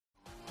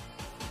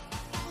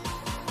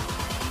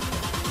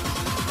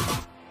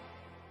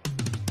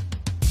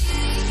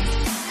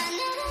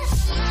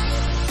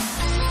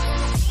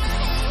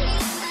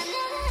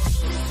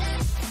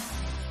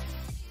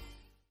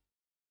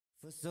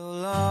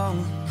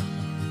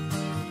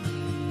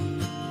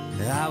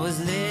I was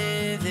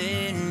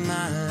living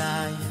my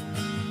life,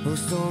 oh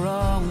so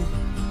wrong,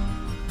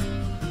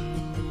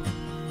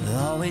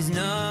 always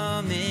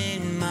numb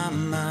in my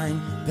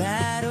mind,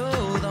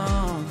 battled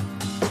on,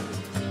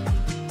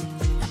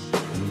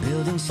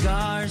 building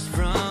scars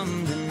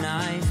from the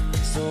knife,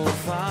 so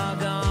far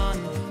gone,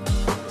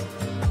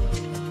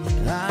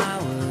 I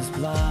was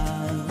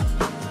blind.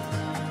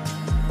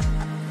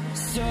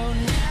 So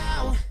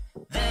now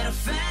that I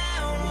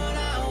found what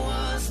I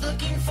was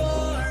looking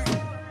for,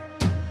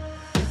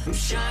 I'm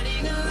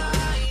shining a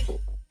light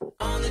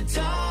on the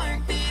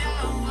dark that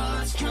I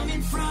was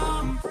coming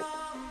from.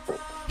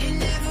 It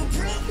never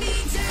brought me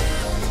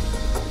down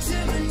to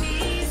my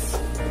knees,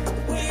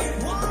 where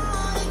it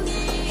wanted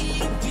me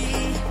to be.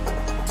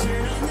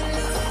 Turn on the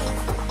love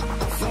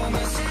for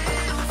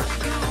myself,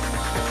 go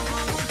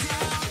on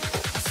down.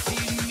 I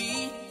see me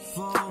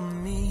for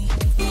me.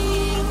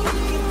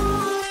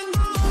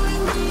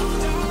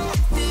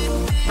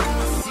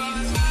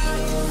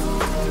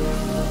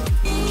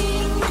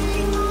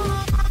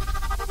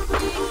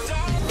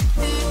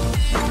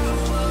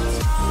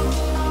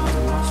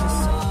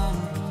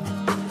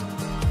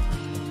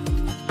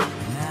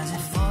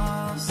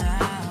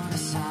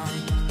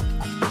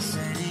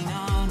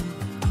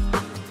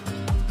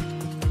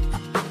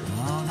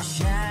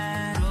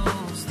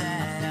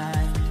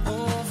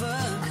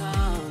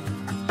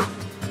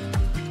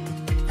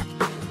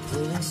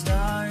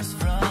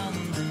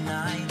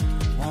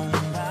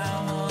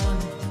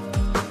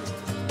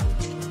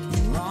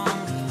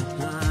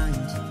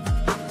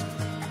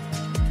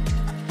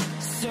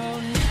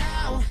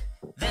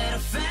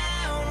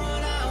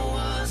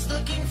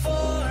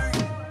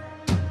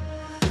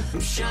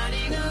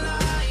 Shining a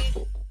light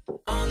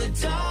on the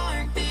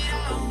dark that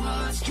I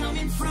was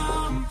coming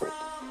from.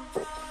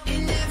 It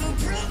never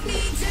brought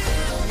me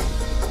down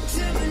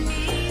to my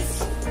knees,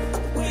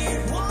 where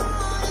it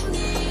wanted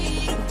me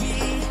to be.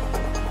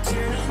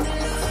 Turn on the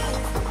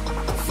love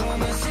for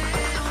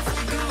myself,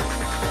 go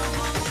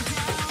on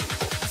down.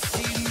 I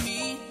see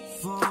me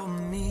for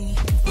me.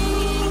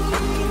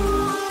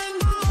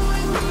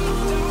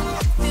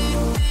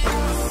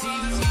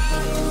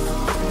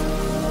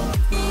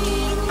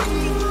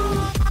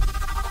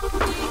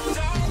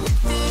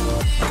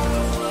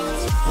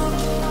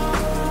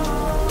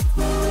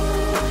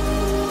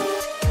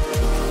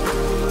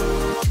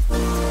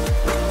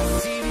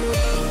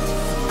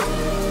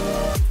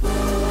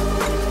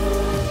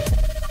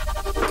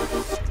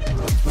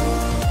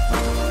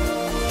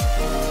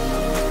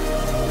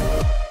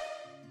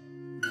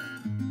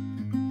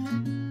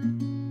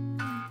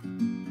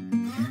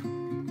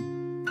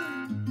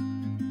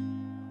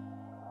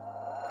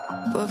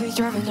 We'll be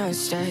driving down the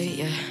state,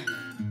 yeah.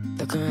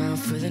 Looking around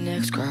for the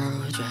next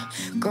crowd, yeah.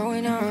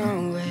 Going our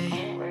own way,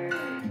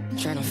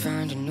 trying to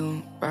find a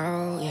new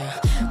route, yeah.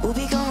 We'll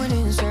be going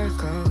in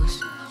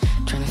circles,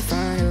 trying to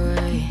find a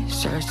way,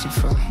 searching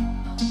for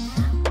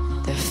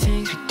the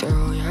things we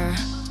do, yeah.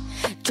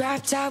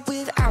 Drop top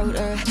without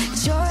a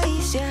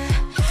choice, yeah.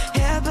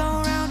 Hair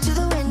blown round to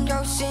the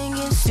window,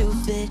 singing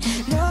stupid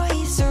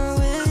noise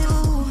with you.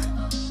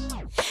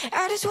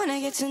 I just wanna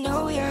get to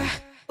know ya.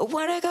 I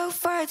wanna go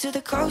far to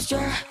the coast,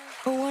 yeah.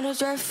 I wanna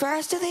drive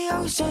fast to the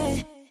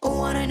ocean. I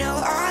wanna know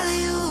all of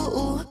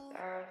you.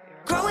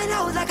 Growing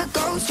old like a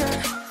ghost,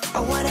 yeah. I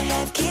wanna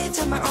have kids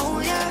of my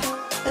own, yeah.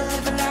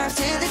 Live a life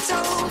till it's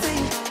over.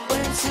 But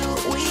until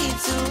we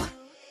do,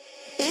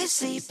 it's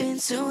sleeping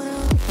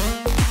sooner.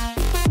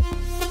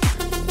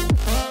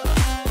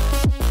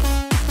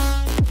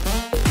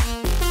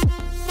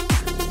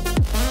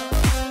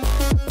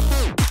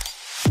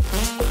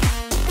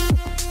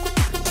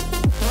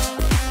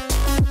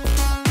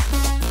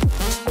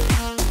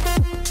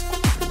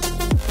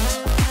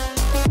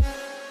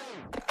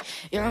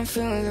 Yeah, I'm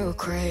feeling a little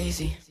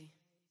crazy.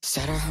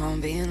 Sat at home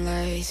being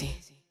lazy.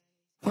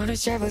 Wanna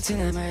travel till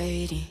I'm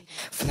 80,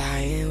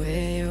 flying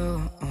with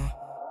you.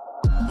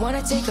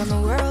 Wanna take on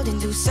the world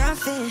and do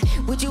something.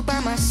 Would you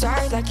by my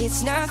side like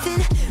it's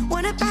nothing?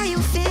 Wanna buy you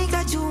things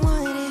that you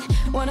wanted.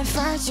 Wanna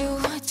find you,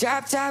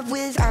 drop top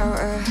without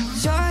a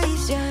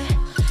choice, yeah.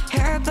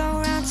 Hair blow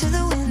round to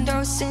the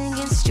window,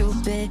 singing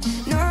stupid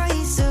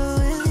noise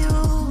with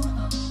you.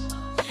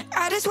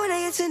 I just wanna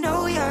get to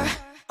know ya.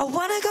 I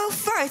wanna go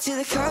far to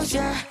the coast,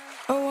 yeah.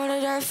 I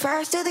wanna dive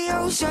fast to the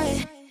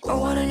ocean. I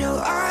wanna know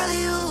all of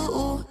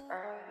you.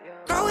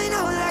 Growing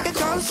old like a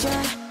ghost,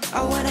 yeah.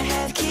 I wanna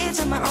have kids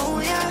of my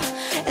own, yeah.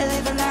 And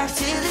live a life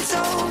till it's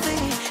over.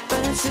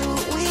 But until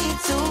we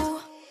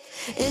do,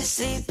 it's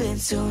sleeping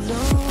too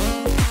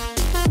long.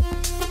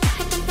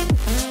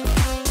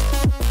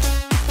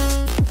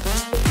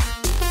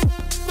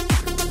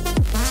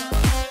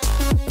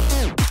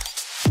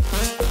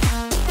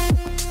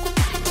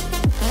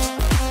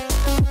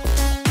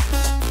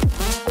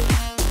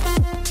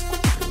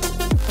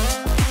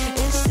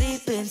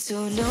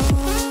 So no.